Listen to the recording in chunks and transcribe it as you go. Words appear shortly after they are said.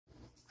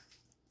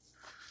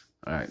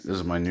Alright, this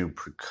is my new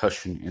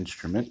percussion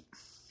instrument.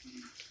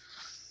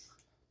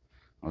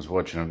 I was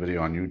watching a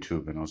video on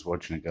YouTube and I was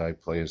watching a guy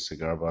play a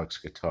cigar box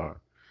guitar.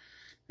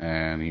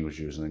 And he was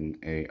using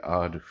a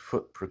odd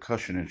foot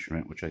percussion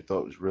instrument, which I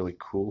thought was really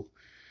cool.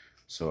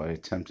 So I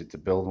attempted to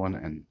build one,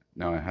 and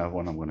now I have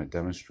one. I'm going to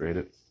demonstrate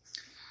it.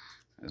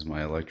 There's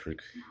my electric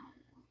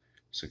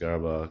cigar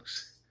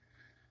box.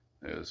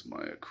 There's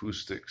my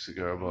acoustic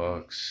cigar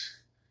box.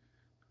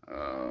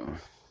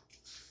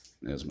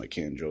 There's my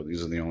banjo.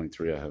 These are the only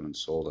three I haven't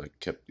sold. I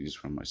kept these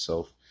for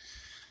myself.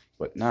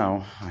 But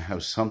now I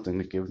have something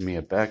to give me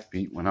a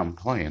backbeat when I'm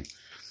playing.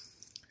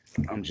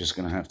 I'm just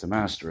going to have to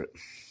master it.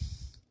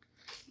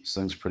 This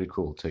thing's pretty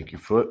cool. Take your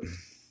foot.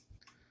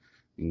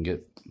 You can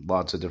get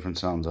lots of different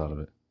sounds out of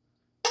it.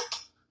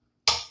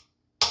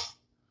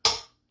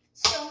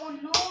 So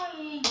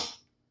annoying.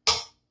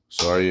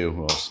 So are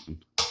you,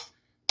 Austin.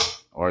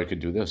 Or I could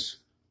do this.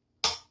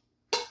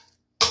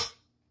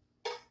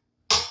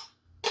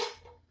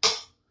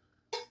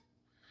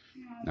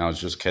 Now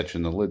it's just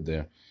catching the lid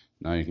there.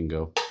 Now you can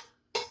go.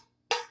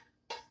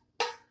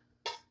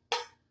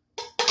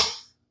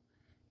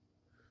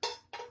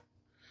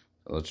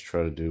 So let's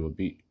try to do a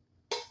beat.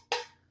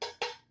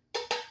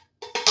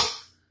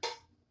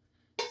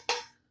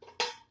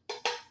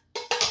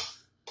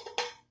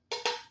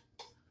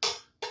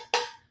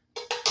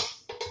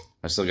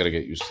 I still got to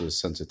get used to the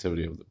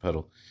sensitivity of the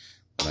pedal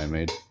that I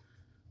made.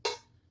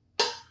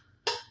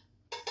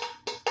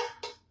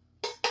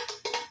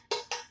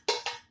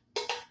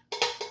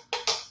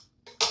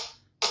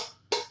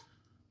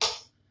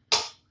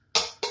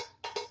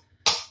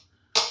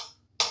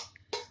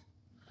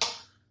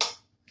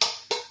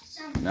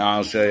 Now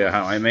I'll show you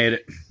how I made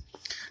it.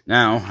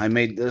 Now I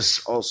made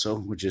this also,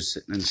 which is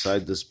sitting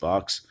inside this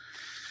box.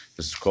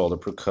 This is called a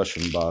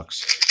percussion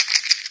box.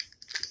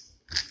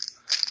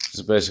 This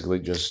is basically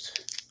just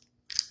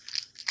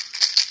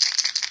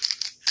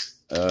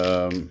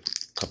a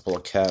couple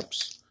of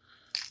caps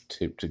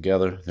taped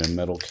together. They're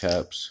metal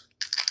caps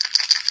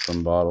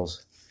from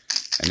bottles.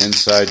 And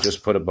inside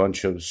just put a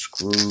bunch of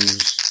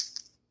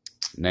screws,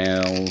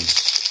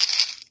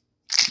 nails,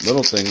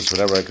 little things,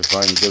 whatever I could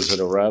find gives it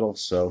a rattle.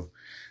 So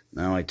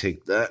now I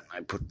take that,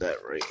 I put that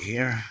right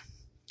here.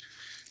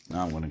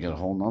 Now I'm going to get a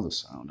whole nother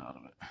sound out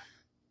of it.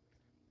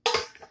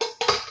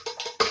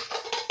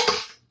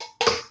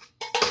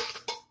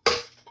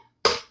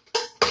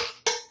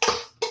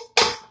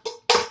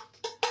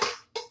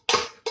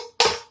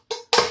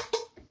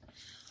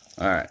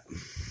 Alright,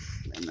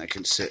 and that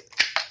can sit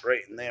right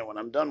in there when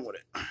I'm done with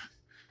it.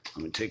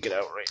 Let me take it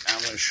out right now.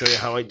 I'm going to show you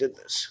how I did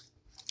this.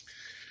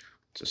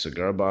 It's a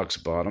cigar box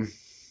bottom.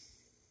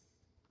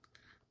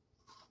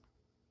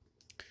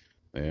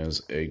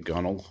 There's a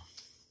gunnel,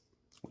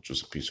 which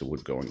is a piece of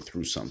wood going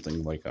through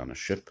something like on a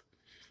ship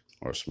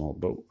or a small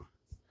boat.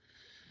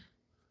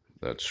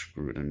 That's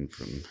screwed in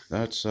from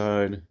that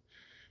side.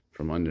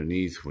 From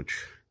underneath,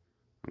 which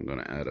I'm going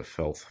to add a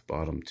felt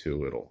bottom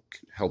to. It'll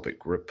help it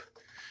grip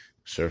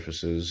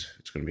surfaces.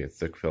 It's going to be a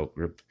thick felt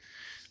grip.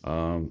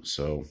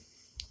 So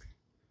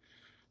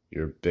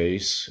your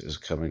base is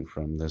coming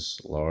from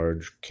this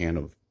large can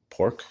of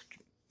pork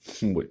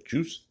with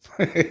juice.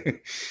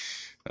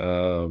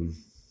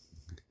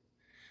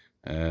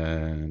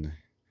 And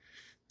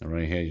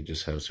right here you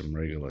just have some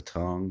regular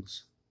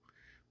tongs.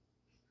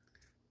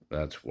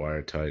 That's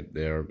wire tied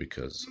there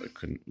because I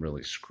couldn't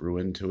really screw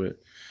into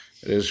it.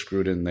 It is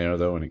screwed in there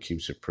though, and it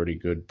keeps it pretty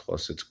good,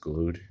 plus it's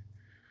glued.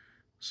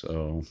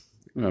 So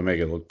I'm gonna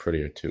make it look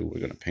prettier too. We're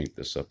gonna paint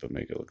this up and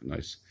make it look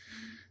nice.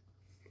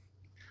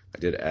 I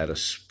did add a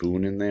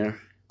spoon in there.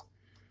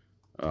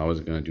 I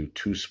was gonna do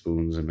 2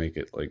 spoons and make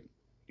it like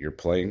your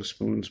playing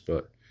spoons,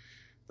 but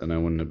then I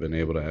wouldn't have been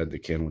able to add the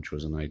can, which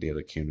was an idea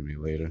that came to me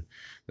later.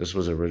 This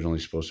was originally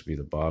supposed to be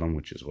the bottom,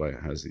 which is why it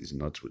has these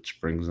nuts with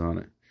springs on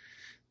it.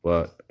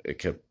 But it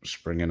kept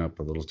springing up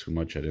a little too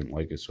much. I didn't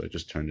like it, so I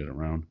just turned it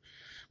around.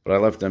 But I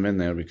left them in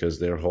there because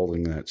they're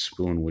holding that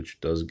spoon,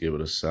 which does give it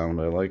a sound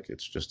I like.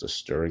 It's just a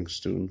stirring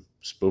spoon,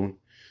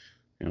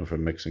 you know, for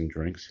mixing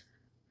drinks.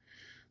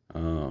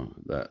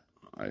 That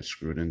I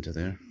screwed into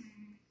there.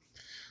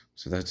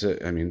 So that's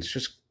it. I mean, it's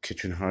just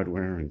kitchen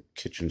hardware and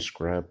kitchen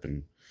scrap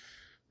and,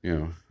 you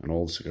know, an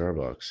old cigar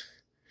box.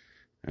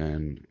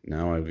 And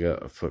now I've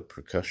got a foot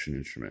percussion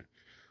instrument.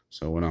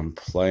 So when I'm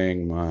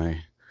playing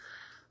my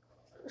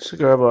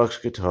cigar box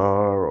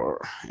guitar, or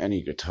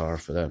any guitar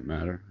for that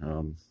matter,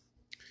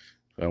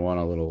 if I want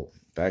a little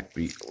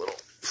backbeat, a little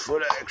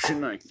foot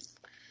action,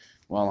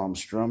 while I'm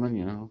strumming,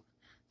 you know,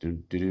 do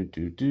do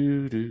do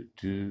do do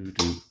do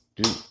do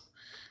do,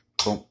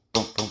 bum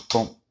bum bum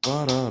bum,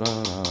 ba da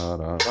da da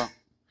da da,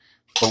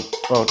 bum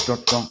ba da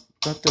da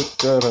da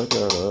da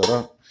da da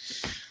da.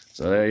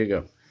 So there you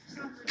go.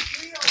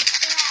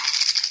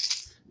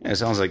 Yeah, it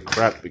sounds like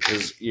crap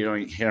because you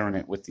ain't hearing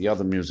it with the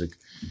other music.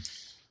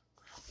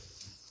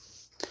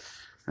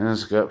 And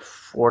it's got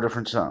 4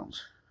 different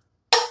sounds.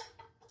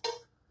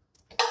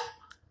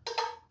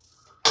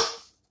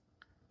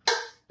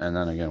 And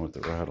then again with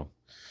the rattle.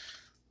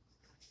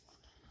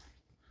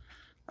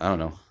 I don't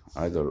know.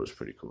 I thought it was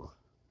pretty cool.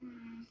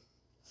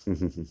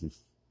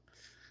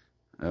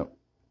 Yep.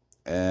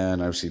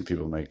 And I've seen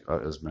people make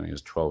as many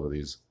as 12 of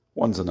these.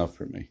 One's enough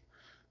for me.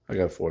 I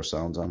got 4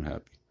 sounds. I'm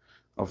happy.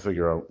 I'll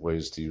figure out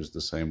ways to use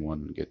the same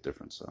one and get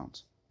different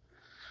sounds.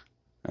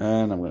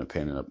 And I'm going to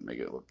paint it up and make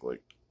it look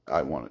like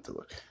I want it to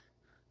look.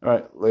 All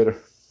right, later.